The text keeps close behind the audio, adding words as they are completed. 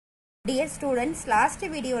Dear students, last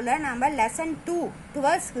video la நம்ம lesson 2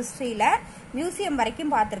 towards history ல museum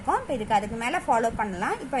வரைக்கும் பார்த்திருக்கோம். இப்போ இதுக்கு அதுக்கு மேல ஃபாலோ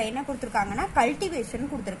பண்ணலாம். இப்போ என்ன கொடுத்திருக்காங்கன்னா கல்டிவேஷன்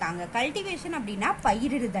கொடுத்திருக்காங்க. கல்டிவேஷன் அப்படினா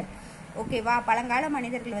பயிரிடுதல். ஓகேவா? பழங்கால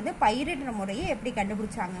மனிதர்கள் வந்து பயிரிடுற முறையை எப்படி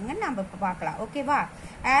கண்டுபிடிச்சாங்கன்னு நம்ம இப்ப பார்க்கலாம். ஓகேவா?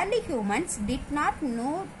 early humans did not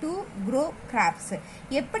know to grow crops.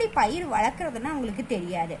 எப்படி பயிர் வளர்க்கறதுன்னு அவங்களுக்கு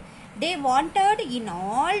தெரியாது. They wandered in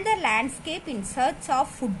all the landscape in search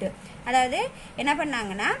of food. அதாவது என்ன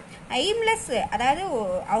பண்ணாங்கன்னா aimless, அதாவது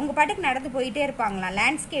அவங்க பாட்டுக்கு நடந்து போயிட்டே இருப்பாங்களாம்.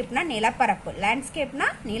 லேண்ட்ஸ்கேப்னா நிலப்பரப்பு, லேண்ட்ஸ்கேப்னா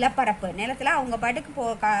நிலப்பரப்பு, நிலத்துல அவங்க பாட்டுக்கு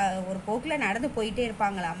ஒரு போக்கில் நடந்து போயிட்டே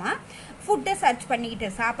இருப்பாங்களாமா. ஃபுட்டை சர்ச் பண்ணிக்கிட்டு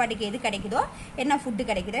சாப்பாட்டுக்கு எது கிடைக்குதோ, என்ன ஃபுட்டு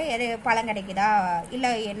கிடைக்குதோ, எது பழம் கிடைக்குதா, இல்லை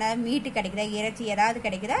என்ன மீட்டு கிடைக்குதா, இறைச்சி ஏதாவது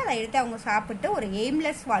கிடைக்குதா, அதை எடுத்து அவங்க சாப்பிட்டு ஒரு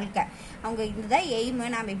எய்ம்லெஸ் வாழ்க்கை. அவங்க இதுதான் எய்மு,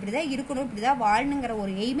 நாம் இப்படி தான் இருக்கணும், இப்படி தான் வாழணுங்கிற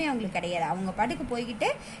ஒரு எய்மே அவங்களுக்கு கிடையாது. அவங்க பாட்டுக்கு போய்கிட்டு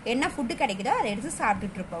என்ன ஃபுட்டு கிடைக்குதோ அதை எடுத்து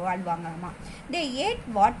சாப்பிட்டுட்டு வாழ்வாங்களாமா. They ate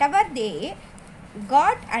whatever they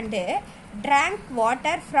got and drank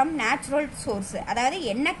water from natural source. அதாவது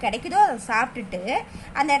என்ன கிடைக்குதோ அதை சாப்பிட்டுட்டு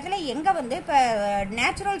அந்த இடத்துல எங்கே வந்து இப்போ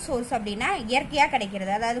நேச்சுரல் சோர்ஸ் அப்படின்னா இயற்கையாக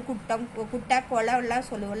கிடைக்கிறது, அதாவது குட்டை குளம் எல்லாம்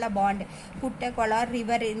சொல்லுவோம்ல, பாண்டு, குட்டை குளம்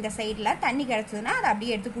ரிவர் இந்த சைடில் தண்ணி கிடச்சதுன்னா அதை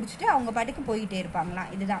அப்படியே எடுத்து குடிச்சிட்டு அவங்க பாட்டுக்கு போயிட்டே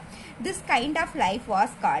இருப்பாங்களாம். இதுதான் this kind of life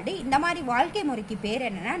was called. இந்த மாதிரி வாழ்க்கை முறைக்கு பேர்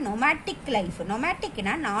என்னன்னா நொமேட்டிக் லைஃப்.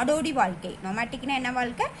 நொமேட்டிக்னா நாடோடி வாழ்க்கை. நொமேட்டிக்னா என்ன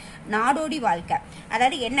வாழ்க்கை? நாடோடி வாழ்க்கை.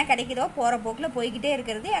 அதாவது என்ன கிடைக்குதோ போகிற போக்கில் போய்கிட்டே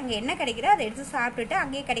இருக்கிறது, அங்கே என்ன கிடைக்குதோ அதை எடுத்து சாப்பிட்டுட்டு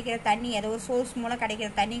அங்கேயே கிடைக்கிற தண்ணி, ஏதோ ஒரு சோர்ஸ் மூலம் கிடைக்கிற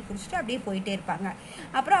தண்ணி குடிச்சிட்டு அப்படியே போயிட்டே இருப்பாங்க.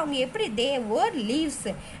 அப்புறம் அவங்க எப்படி தே வேர் லீவ்ஸ்,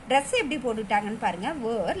 ட்ரெஸ் எப்படி போட்டுக்கிட்டாங்கன்னு பாருங்க.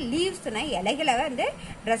 வேர் லீவ்ஸ்னா இலைகளை வந்து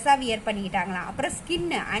ட்ரெஸ்ஸாக வியர் பண்ணிக்கிட்டாங்களாம். அப்புறம்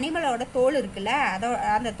ஸ்கின், அனிமலோட தோல் இருக்குல்ல,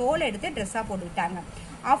 அந்த தோலை எடுத்து ட்ரெஸ்ஸாக போட்டுக்கிட்டாங்க.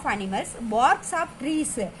 Of animals, parks of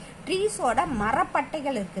trees, ட்ரீஸோட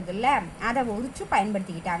மரப்பட்டைகள் இருக்குதுல்ல, அதை உரிச்சு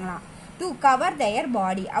பயன்படுத்திக்கிட்டாங்களாம். டு கவர் their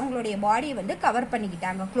பாடி, அவங்களுடைய பாடியை வந்து கவர்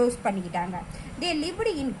பண்ணிக்கிட்டாங்க, க்ளோஸ் பண்ணிக்கிட்டாங்க. தே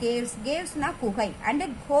லிவ்டு இன் கேவ்ஸ், கேவ்ஸ்னா குகை, அண்ட்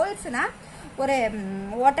ஹோல்ஸ்னா ஒரு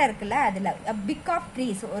ஓட்டை இருக்குல்ல, அதில் பிக் ஆஃப்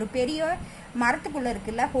ட்ரீஸ், ஒரு பெரிய மரத்துக்குள்ளே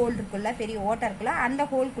இருக்குல்ல, ஹோல் இருக்குல்ல, பெரிய ஓட்டை இருக்குல்ல, அந்த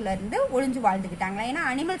ஹோல்குள்ளே இருந்து ஒளிஞ்சு வாழ்ந்துக்கிட்டாங்களா. ஏன்னா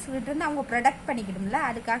அனிமல்ஸ் கிட்ட இருந்து அவங்க ப்ரொடக்ட் பண்ணிக்கிடும்ல,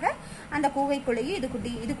 அதுக்காக அந்த குகைக்குள்ளேயும்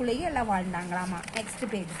இதுக்குள்ளேயும் எல்லாம் வாழ்ந்தாங்களாமா. நெக்ஸ்ட்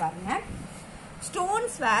பேஜ் பாருங்க.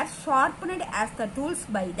 Stones where ஷார்ப்னட் as the tools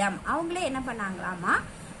by them. அவங்களே என்ன பண்ணாங்களாமா,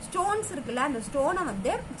 ஸ்டோன்ஸ் இருக்குல்ல, அந்த ஸ்டோனை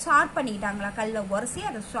வந்து ஷார்ப் பண்ணிக்கிட்டாங்களா, கல்லை உரசி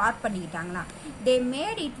அதை sharp பண்ணிக்கிட்டாங்களா. They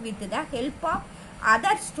made it with the help of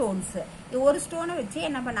other stones. ஒரு ஸ்டோனை வச்சு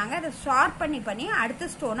என்ன பண்ணாங்க, அதை ஷார்ப் பண்ணி அடுத்த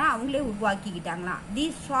ஸ்டோனை அவங்களே உருவாக்கிக்கிட்டாங்களாம்.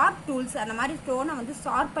 தீஸ் ஷார்ப் டூல்ஸ், அந்த மாதிரி ஸ்டோனை வந்து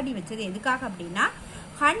ஷார்ப் பண்ணி வச்சது எதுக்காக அப்படின்னா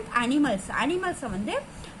ஹண்ட் அனிமல்ஸ், அனிமல்ஸை வந்து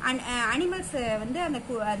அனிமல்ஸ் வந்து அந்த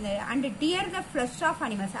and dear the flesh of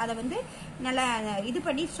animals, அதை வந்து நல்லா இது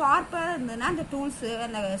பண்ணி ஷார்ப்பாக இருந்ததுன்னா அந்த டூல்ஸு,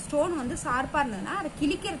 அந்த ஸ்டோன் வந்து ஷார்ப்பாக இருந்ததுன்னா அதை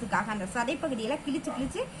கிழிக்கிறதுக்காக, அந்த சதைப்பகுதியெல்லாம்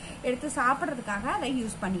கிழிச்சு எடுத்து சாப்பிட்றதுக்காக அதை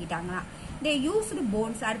யூஸ் பண்ணிக்கிட்டாங்களாம். தே யூஸ்டு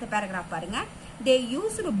போன்ஸ், அடுத்த பேராகிராஃப் பாருங்க. தே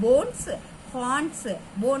யூஸ்டு போன்ஸ், ஹார்ன்ஸ்,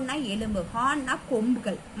 போன்னா எலும்பு, ஹார்ன்னா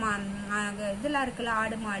கொம்புகள், இதெல்லாம் இருக்குல்ல,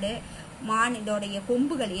 ஆடு மாடு மான் இதோடைய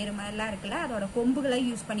கொம்புகள், எருமெல்லாம் இருக்குல்ல, அதோட கொம்புகளை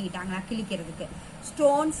use பண்ணிக்கிட்டாங்களா கிழிக்கிறதுக்கு.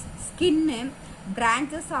 Stones, skin,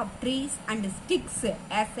 branches of trees and sticks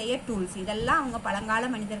as a tools, இதெல்லாம் அவங்க பழங்கால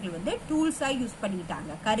மனிதர்கள் வந்து டூல்ஸாக யூஸ்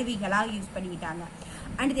பண்ணிக்கிட்டாங்க, கருவிகளாக யூஸ் பண்ணிக்கிட்டாங்க.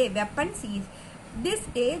 And they weapons is this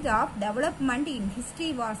stage of development in history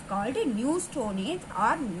was called new stone age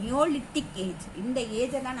R Neolithic age. இந்த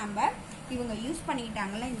ஏஜை தான் நம்ம இவங்க யூஸ்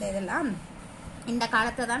பண்ணிக்கிட்டாங்களா, இந்த இதெல்லாம் இந்த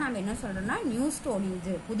காலத்தை தான் நம்ம என்ன சொல்றோம்னா நியூ ஸ்டோன்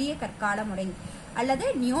ஏஜ், புதிய கற்கால முறை, அல்லது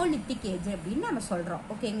நியோலித்திக் ஏஜ் அப்படின்னு நம்ம சொல்றோம்.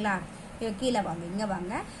 ஓகேங்களா? கீழே வாங்க, இங்க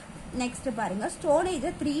வாங்க. நெக்ஸ்ட் பாருங்க, ஸ்டோன்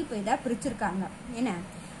ஏஜை 3 இதாக பிரிச்சிருக்காங்க. என்ன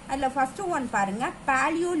அதில் ஃபர்ஸ்ட் ஒன் பாருங்க,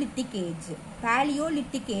 பாலியோலித்திக் ஏஜ்.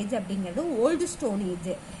 பாலியோலித்திக் ஏஜ் அப்படிங்கிறது ஓல்டு ஸ்டோன்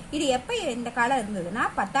ஏஜ். இது எப்போ இந்த காலம் இருந்ததுன்னா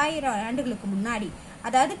 10,000 ஆண்டுகளுக்கு முன்னாடி,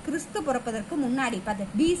 அதாவது கிறிஸ்து பிறப்பதற்கு முன்னாடி.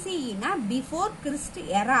 பிசிஇனா பிஃபோர் கிறிஸ்ட்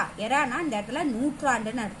எரா. எரானா இந்த இடத்துல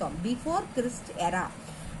நூற்றாண்டுன்னு அர்த்தம். பிஃபோர் கிறிஸ்ட் எரா,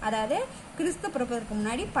 அதாவது கிறிஸ்து பிறப்பதற்கு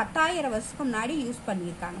முன்னாடி 10,000 வருஷத்துக்கு முன்னாடி யூஸ்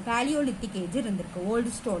பண்ணியிருக்காங்க. பாலியோலித்திக் ஏஜ் இருந்திருக்கு,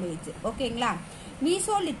 ஓல்டு ஸ்டோன் ஏஜ். ஓகேங்களா?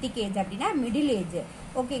 மீசோலித்திக் ஏஜ் அப்படின்னா மிடில் ஏஜ்.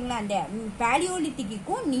 ஓகேங்களா? அந்த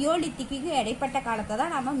பாலியோலித்திக்கும் நியோலித்திக்கும் இடைப்பட்ட காலத்தை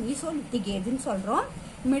தான் நம்ம மீசோலித்திக் ஏஜ்னு சொல்றோம்,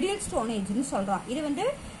 மிடில் ஸ்டோன் ஏஜ்னு சொல்றோம். இது வந்து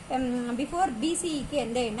பிஃபோர் பிசிஇக்கு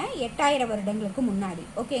எந்த என்ன 8,000 வருடங்களுக்கு முன்னாடி.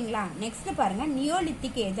 ஓகேங்களா? நெக்ஸ்ட் பாருங்க,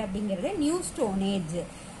 நியோலித்திக் ஏஜ் அப்படிங்கிறது நியூ ஸ்டோன் ஏஜ்.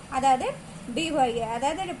 அதாவது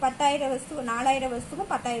அதாவது 10,000 வருஷத்துக்கு 4,000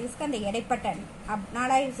 வருஷத்துக்கும் 10,000 வருஷத்துக்கு அந்த இடைப்பட்ட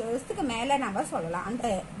 4,000 வருஷத்துக்கு மேலே நம்ம சொல்லலாம். அந்த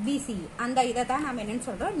பிசி அந்த இதை தான் நம்ம என்னன்னு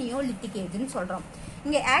சொல்கிறோம், நியோலித்திக் ஏஜ்னு சொல்கிறோம்.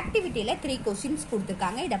 இங்கே ஆக்டிவிட்டியில் 3 கொஸ்டின்ஸ்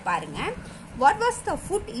கொடுத்துருக்காங்க. இதை பாருங்கள். What was the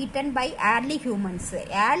food eaten by early humans?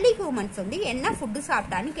 Early humans வந்து என்ன ஃபுட்டு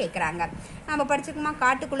சாப்பிட்டான்னு கேட்குறாங்க. நம்ம படிச்சுக்கோமா,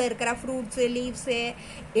 காட்டுக்குள்ளே இருக்கிற ஃப்ரூட்ஸு லீவ்ஸு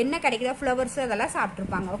என்ன கிடைக்குதோ ஃப்ளவர்ஸு அதெல்லாம்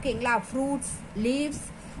சாப்பிட்ருப்பாங்க. ஓகேங்களா? ஃப்ரூட்ஸ், லீவ்ஸ்,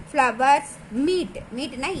 ஃப்ளவர்ஸ்,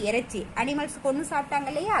 மீட்னா இறைச்சி. அனிமல்ஸ் கொண்டு சாப்பிட்டாங்க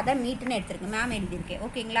இல்லையா, அதான் மீட்டுன்னு எடுத்துருக்கு. மேம் எழுதியிருக்கேன்.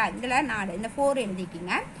 ஓகேங்களா? இதில் 4 இந்த 4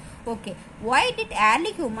 எழுதிக்கிங்க. Okay. why did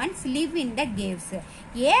early humans live in the caves?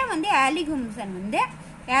 ஏன் வந்து early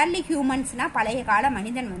humans பழைய கால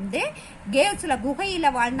மனிதன் வந்து கேவ்ஸ்ல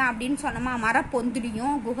குகையில் வாழ்ந்தான் அப்படின்னு சொன்னோமா,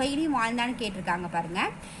 மரப்பொந்துலையும் குகையிலையும் வாழ்ந்தான்னு கேட்டிருக்காங்க பாருங்க.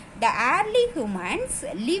 the early humans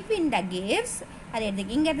live in the caves. அது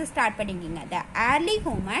எடுத்து இங்கேருந்து ஸ்டார்ட் பண்ணிக்கிங்க. the early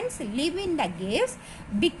humans live in the caves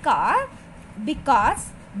because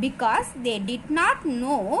they did not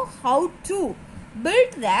know how to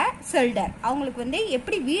build the shelter. அவங்களுக்கு வந்து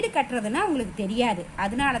எப்படி வீடு கட்டுறதுன்னு அவங்களுக்கு தெரியாது.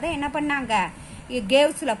 அதனால தான் என்ன பண்ணாங்க,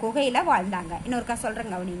 கேவ்ஸில் குகையில் வாழ்ந்தாங்க. இன்னொருக்கா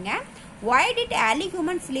சொல்கிறேங்க கவனிங்க. why did early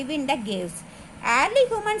humans live in the caves? early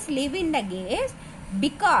humans live in the caves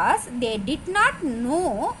because they did not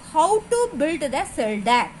know how to build the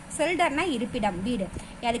shelter. ஷெல்டர்னா இருப்பிடம், வீடு.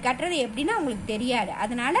 அது கட்டுறது எப்படின்னா அவங்களுக்கு தெரியாது.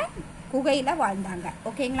 அதனால குகையில் வாழ்ந்தாங்க.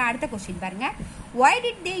 ஓகேங்களா? அடுத்த கொஸ்டின் பாருங்க. why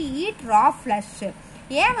did they eat raw flesh?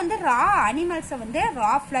 ஏன் வந்து ரா அனிமல்ஸை வந்து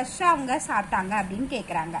ரா ஃப்ளஷ்ஷாக அவங்க சாப்பிட்டாங்க அப்படின்னு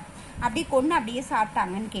கேட்குறாங்க. அப்படி கொண்டு அப்படியே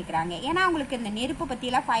சாப்பிட்டாங்கன்னு கேட்குறாங்க. ஏன்னா அவங்களுக்கு இந்த நெருப்பை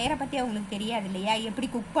பற்றியெல்லாம், ஃபயரை பற்றி அவங்களுக்கு தெரியாது இல்லையா, எப்படி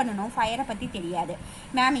குக் பண்ணணும் ஃபயரை பற்றி தெரியாது.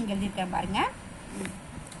 மேம் இங்கே எழுதியிருக்கேன் பாருங்க.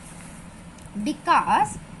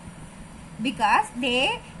 because they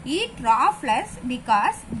eat raw flesh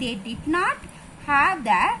because they did not have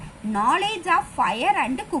the knowledge of fire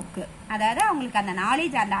and cook. அதாவது அவங்களுக்கு அந்த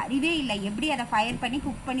நாலேஜ், அந்த அறிவே இல்லை, எப்படி அதை ஃபயர் பண்ணி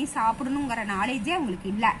குக் பண்ணி சாப்பிடணுங்கிற நாலேஜே அவங்களுக்கு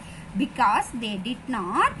இல்லை. Because they did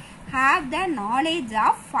not have the knowledge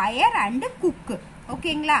of fire and cook.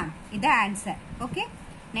 ஓகேங்களா? இது answer. Okay.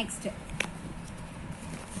 Next.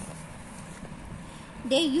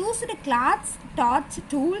 they used cloths, torch,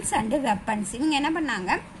 tools and weapons. இவங்க என்ன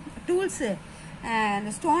பண்ணாங்க, டூல்ஸு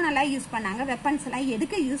இந்த ஸ்டோன் எல்லாம் யூஸ் பண்ணாங்க. வெப்பன்ஸ் எல்லாம்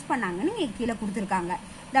எதுக்கு யூஸ் பண்ணாங்கன்னு இங்கே கீழே கொடுத்துருக்காங்க.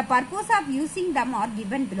 The purpose of using them R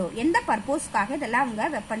given below. எந்த பர்பஸ்க்காக இதெல்லாம் அவங்க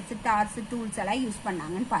வெப்பன்ஸு, டார்ச், டூல்ஸ் எல்லாம் யூஸ்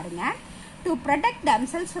பண்ணாங்கன்னு பாருங்க. To protect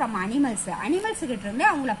themselves from animals. அனிமல்ஸுக்கிட்ட இருந்து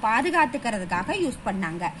அவங்கள பாதுகாத்துக்கிறதுக்காக யூஸ்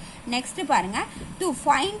பண்ணாங்க. நெக்ஸ்ட் பாருங்க. To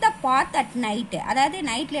find the path at night. அதாவது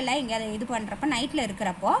நைட்ல எல்லாம் இங்கே இது பண்ணுறப்ப, நைட்டில்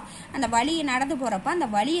இருக்கிறப்போ அந்த வழியை நடந்து போகிறப்போ அந்த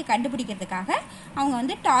வழியை கண்டுபிடிக்கிறதுக்காக அவங்க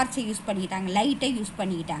வந்து டார்ச்சை யூஸ் பண்ணிக்கிட்டாங்க, லைட்டை யூஸ்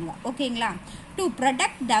பண்ணிக்கிட்டாங்க. ஓகேங்களா? To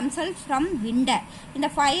protect themselves from winter. இந்த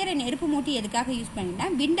ஃபயரை நெருப்பு மூட்டி எதுக்காக யூஸ்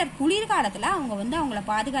பண்ணிட்டாங்க, விண்டர் குளிர்காலத்தில் அவங்க வந்து அவங்கள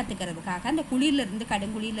பாதுகாத்துக்கிறதுக்காக, அந்த குளிர்லேருந்து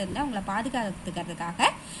கடுங்குளிர்லேருந்து அவங்கள பாதுகாத்துக்கிறதுக்காக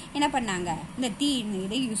என்ன பண்ணாங்க, இந்த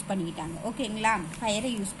இதை யூஸ் பண்ணிக்கிட்டாங்க. ஓகேங்களா?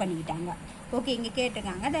 ஃபயரை யூஸ் பண்ணிக்கிட்டாங்க. ஓகே. இங்கே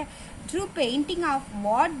கேட்டிருக்காங்க. The true painting of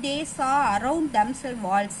what they சா around தம்செல்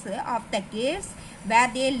Waals of the caves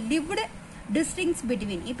where they lived டிஸ்டிங்ஸ்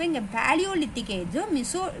between. இப்போ இங்கே பேலியோலித்திக் ஏஜும்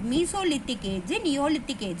மீசோலித்திக் ஏஜ்,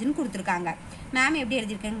 நியோலித்திக் ஏஜ்னு கொடுத்துருக்காங்க. மேம் எப்படி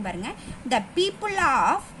எழுதியிருக்காங்க பாருங்க. The people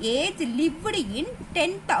of age lived in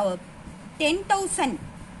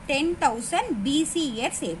 10,000 BC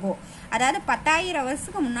years ago. அதாவது 10,000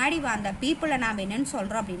 வருஷத்துக்கு முன்னாடி வாழ்ந்த பீப்புளை நாம் என்னன்னு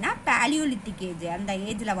சொல்கிறோம் அப்படின்னா பேலியோலித்திக் ஏஜ், அந்த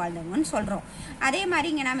ஏஜில் வாழ்ந்தவங்கன்னு சொல்கிறோம். அதே மாதிரி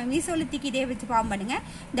இங்கே நம்ம மீசோலித்திக் இதே வச்சு ஃபார்ம் பண்ணுங்க.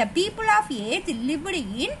 The people of age lived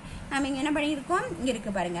இன், நம்ம இங்கே என்ன பண்ணியிருக்கோம், இங்கே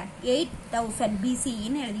இருக்குது பாருங்கள், 8,000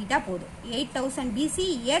 BCன்னு எழுதிட்டா போதும். 8,000 BC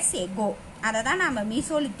இயர்ஸ் எகோ. அதை தான் நம்ம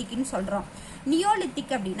மீசோலித்திக்னு சொல்கிறோம்.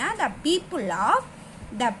 நியோலித்திக் அப்படின்னா த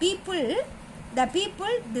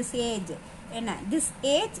பீப்புள் திஸ் ஏஜ் என்ன, this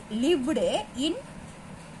age lived in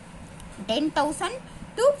 10,000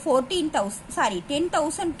 to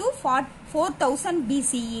 4,000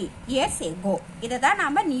 BCE years ago. இதை தான்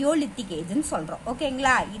நம்ம நியோலித்திக் ஏஜ்னு சொல்கிறோம்.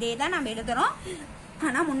 ஓகேங்களா? இதே தான் நம்ம எழுதுகிறோம்.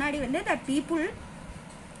 ஆனால் முன்னாடி வந்து the people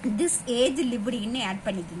this age லிவ்டுன்னு add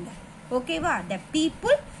பண்ணிக்கிங்க. ஓகேவா? The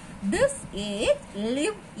people this age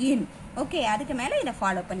live in. Okay. அதுக்கு மேலே இதை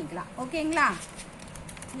ஃபாலோ பண்ணிக்கலாம். ஓகேங்களா?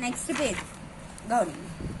 நெக்ஸ்ட் பேஜ் கவனிங்க.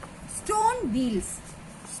 ஸ்டோன்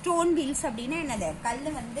வீல்ஸ் அப்படின்னா என்னது, கல்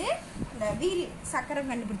வந்து இந்த வீல் சக்கரம்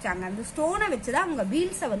கண்டுபிடிச்சாங்க. அந்த ஸ்டோனை வச்சு தான் அவங்க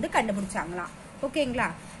வீல்ஸை வந்து கண்டுபிடிச்சாங்களாம். ஓகேங்களா?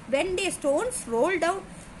 when the stones roll down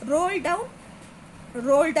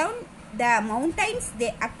the mountains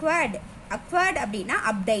they acquired அப்படின்னா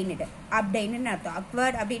updated அர்த்தம்.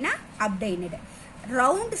 acquired அப்படின்னா updated.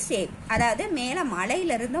 ரவுண்ட் ஷேப், அதாவது மேலே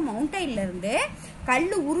மலையிலேருந்து மவுண்டைன்லேருந்து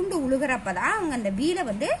கல் உருண்டு உழுகிறப்ப தான் அவங்க அந்த வீலை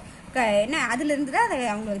வந்து என்ன அதுலேருந்து தான் அதை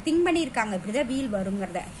அவங்க திங்க் பண்ணியிருக்காங்க, இப்படி தான் wheel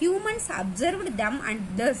வருங்கிறத. Humans observed them and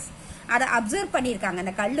thus. அதை அப்சர்வ் பண்ணியிருக்காங்க,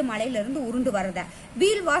 அந்த கல் மலையிலேருந்து உருண்டு வரதை.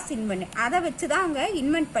 வீல் வாஸ் இன்வென்ட், அதை வச்சு தான் அவங்க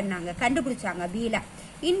இன்வென்ட் பண்ணாங்க, கண்டுபிடிச்சாங்க வீலை.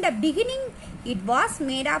 In the beginning it was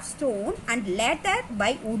made of stone and later by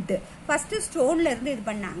wood. First ஸ்டோன்ல இருந்து இது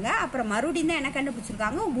பண்ணாங்க, அப்புறம் மறுபடியும் தான் என்ன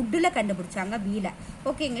கண்டுபிடிச்சிருக்காங்க, வுட்ல கண்டுபிடிச்சாங்க வீலை.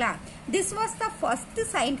 ஓகேங்களா? This was the first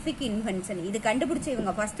scientific invention. இது கண்டுபிடிச்ச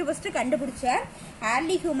இவங்க ஃபர்ஸ்ட் கண்டுபிடிச்ச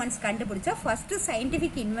ஏர்லி ஹியூமன்ஸ் கண்டுபிடிச்ச ஃபர்ஸ்ட்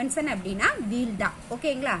சயின்டிஃபிக் இன்வென்ஷன் அப்படின்னா வீல் தான்.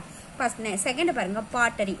 ஓகேங்களா? ஃபர்ஸ்ட் செகண்ட் பாருங்க,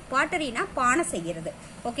 பாட்டரி. பாட்டரினா பானை செய்யறது.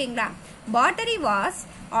 ஓகேங்களா? Pottery was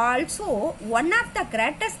also one of the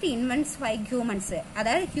greatest இன்வென்ட்ஸ் by humans.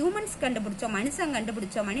 அதாவது ஹியூமன்ஸ் கண்டுபிடிச்ச, மனுஷன்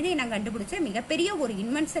கண்டுபிடிச்ச, மனித இனம் கண்டுபிடிச்ச மிகப்பெரிய ஒரு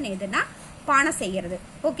இன்வென்ஷன் எதுனா பானை செய்யறது.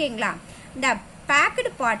 ஓகேங்களா? இந்த பேக்கடு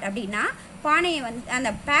பாட் அப்படின்னா பானையை வந்து, அந்த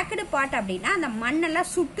பேக்கடு பாட் அப்படின்னா அந்த மண்ணெல்லாம்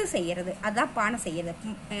சுட்டு செய்யறது, அதான் பானை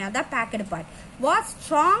செய்யறது, அதான் packed pot. Was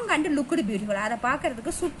strong and looked beautiful. அதை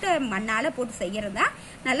பார்க்கறதுக்கு சுட்ட மண்ணால் போட்டு செய்யறது தான்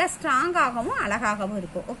நல்லா ஸ்ட்ராங்காகவும் அழகாகவும்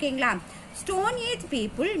இருக்கும். ஓகேங்களா? Stone age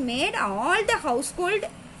people made all the house hold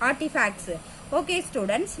artefacts. Okay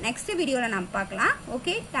students, next வீடியோவில் நம்ம பார்க்கலாம்.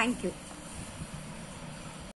 Okay, thank you.